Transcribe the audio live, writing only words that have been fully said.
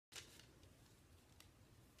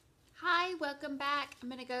welcome back. I'm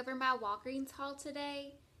going to go over my Walgreens haul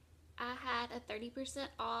today. I had a 30%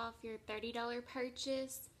 off your $30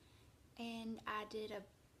 purchase, and I did a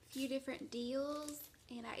few different deals,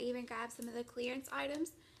 and I even grabbed some of the clearance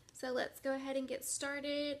items. So let's go ahead and get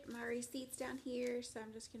started. My receipt's down here, so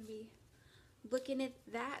I'm just going to be looking at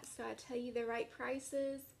that so I tell you the right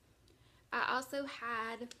prices. I also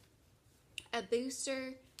had a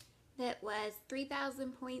booster that was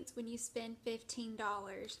 3,000 points when you spend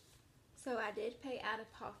 $15. So I did pay out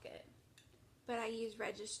of pocket, but I used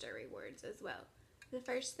register rewards as well. The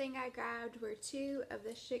first thing I grabbed were 2 of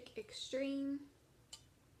the Chic Extreme.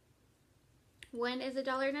 One is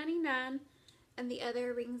 $1.99 and the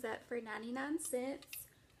other rings up for 99 cents.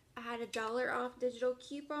 I had a $1 off digital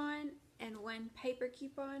coupon and 1 paper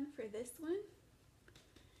coupon for this one.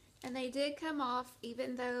 And they did come off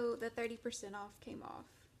even though the 30% off came off.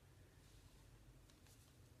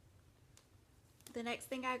 The next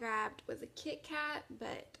thing I grabbed was a Kit Kat,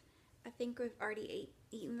 but I think we've already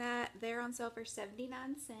eaten that. They're on sale for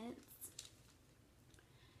 79 cents.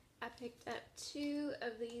 I picked up 2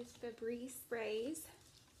 of these Febreze sprays.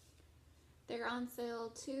 They're on sale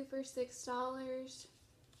 2 for $6.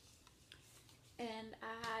 And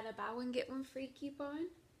I had a buy one get one free coupon.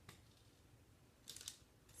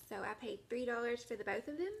 So I paid $3 for the both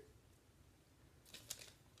of them.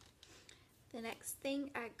 The next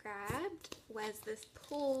thing I grabbed was this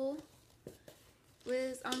pool. It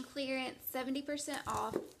was on clearance, 70%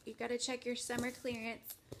 off. You've got to check your summer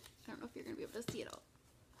clearance. I don't know if you're going to be able to see it all.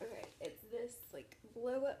 Okay, it's this like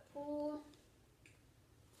blow up pool.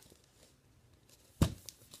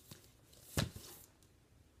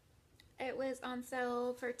 It was on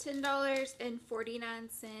sale for $10.49,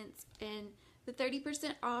 and the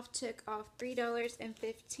 30% off took off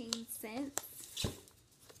 $3.15.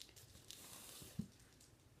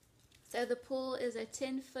 So the pool is a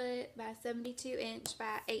 10-foot by 72-inch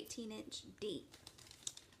by 18-inch deep.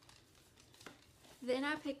 Then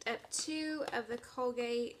I picked up 2 of the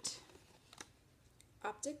Colgate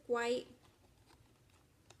Optic White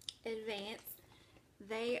Advanced.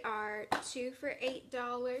 They are 2 for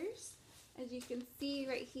 $8. As you can see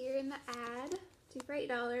right here in the ad, 2 for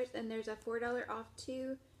 $8, and there's a $4 off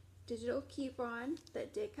 2 digital coupon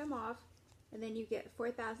that did come off, and then you get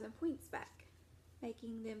 4,000 points back,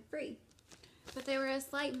 making them free. But they were a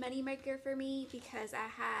slight money maker for me because I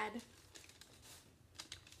had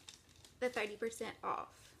the 30%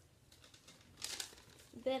 off.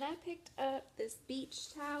 Then I picked up this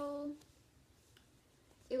beach towel.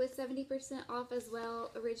 It was 70% off as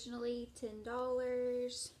well. Originally $10.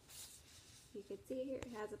 You can see here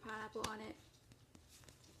it has a pineapple on it.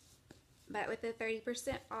 But with the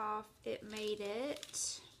 30% off, it made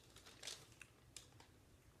it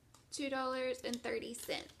 $2.30.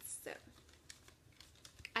 So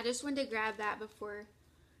I just wanted to grab that before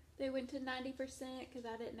they went to 90% because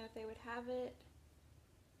I didn't know if they would have it.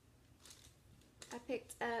 I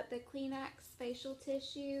picked up the Kleenex facial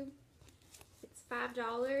tissue. It's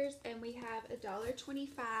 $5 and we have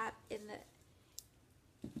 $1.25 in the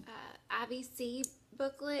IVC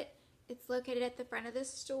booklet. It's located at the front of the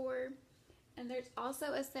store. And there's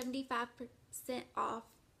also a 75% off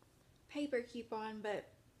paper coupon, but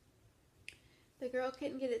the girl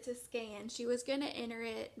couldn't get it to scan. She was going to enter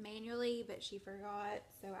it manually, but she forgot,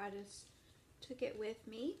 so I just took it with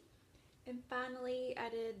me. And finally, I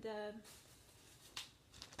did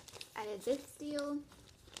this deal.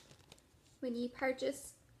 When you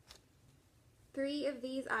purchase 3 of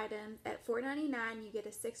these items at $4.99, you get a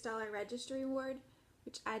 $6 registry reward,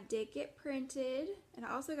 which I did get printed. And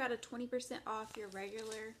I also got a 20% off your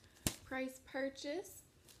regular price purchase.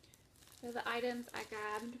 So the items I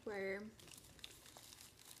grabbed were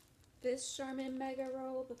this Charmin Mega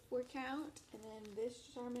Roll, the 4 count, and then this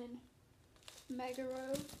Charmin Mega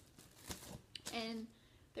Roll. And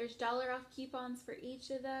there's $1 off coupons for each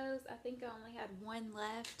of those. I think I only had 1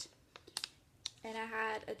 left. And I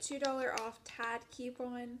had a $2 off Tide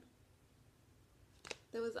coupon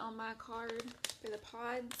that was on my card for the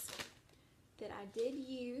pods that I did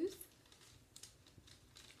use.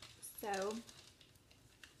 So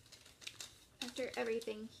after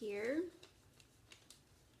everything here,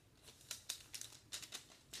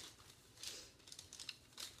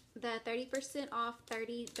 the 30% off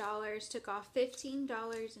 $30 took off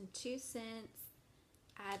 $15.02.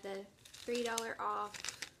 I had the $3 off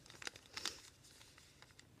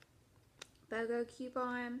BOGO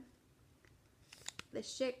coupon. The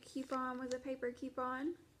Chic coupon was a paper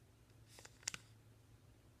coupon.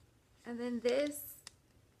 And then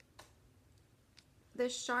the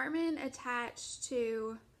Charmin attached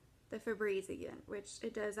to the Febreze again, which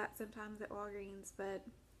it does that sometimes at Walgreens, but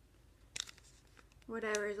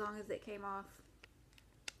whatever, as long as it came off.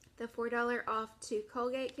 The $4 off 2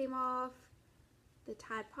 Colgate came off. The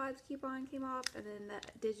Tide Pods coupon came off, and then the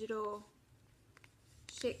digital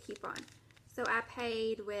shit coupon. So I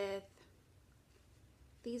paid with,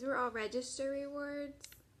 these were all register rewards.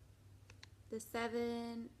 The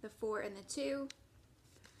 7, the 4, and the 2.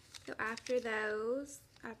 So after those,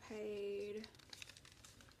 I paid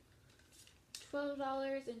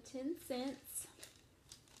 $12.10.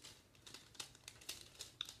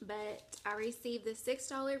 But I received the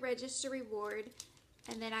 $6 register reward,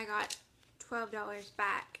 and then I got $12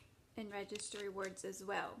 back in register rewards as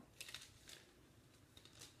well.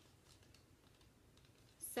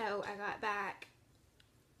 So I got back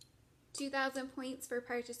 2,000 points for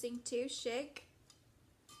purchasing 2 Schick.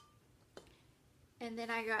 And then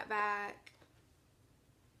I got back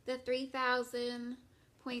the 3,000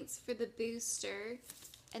 points for the booster.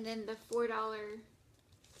 And then the $4,000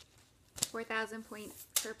 points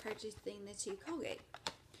for purchasing the 2 Colgate.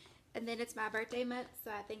 And then it's my birthday month,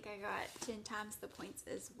 so I think I got 10 times the points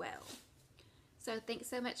as well. So thanks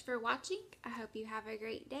so much for watching. I hope you have a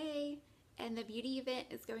great day. And the beauty event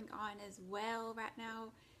is going on as well right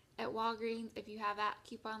now at Walgreens. If you have that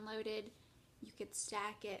coupon loaded, you could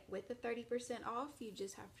stack it with the 30% off. You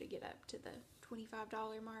just have to get up to the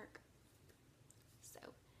 $25 mark. So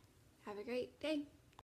have a great day.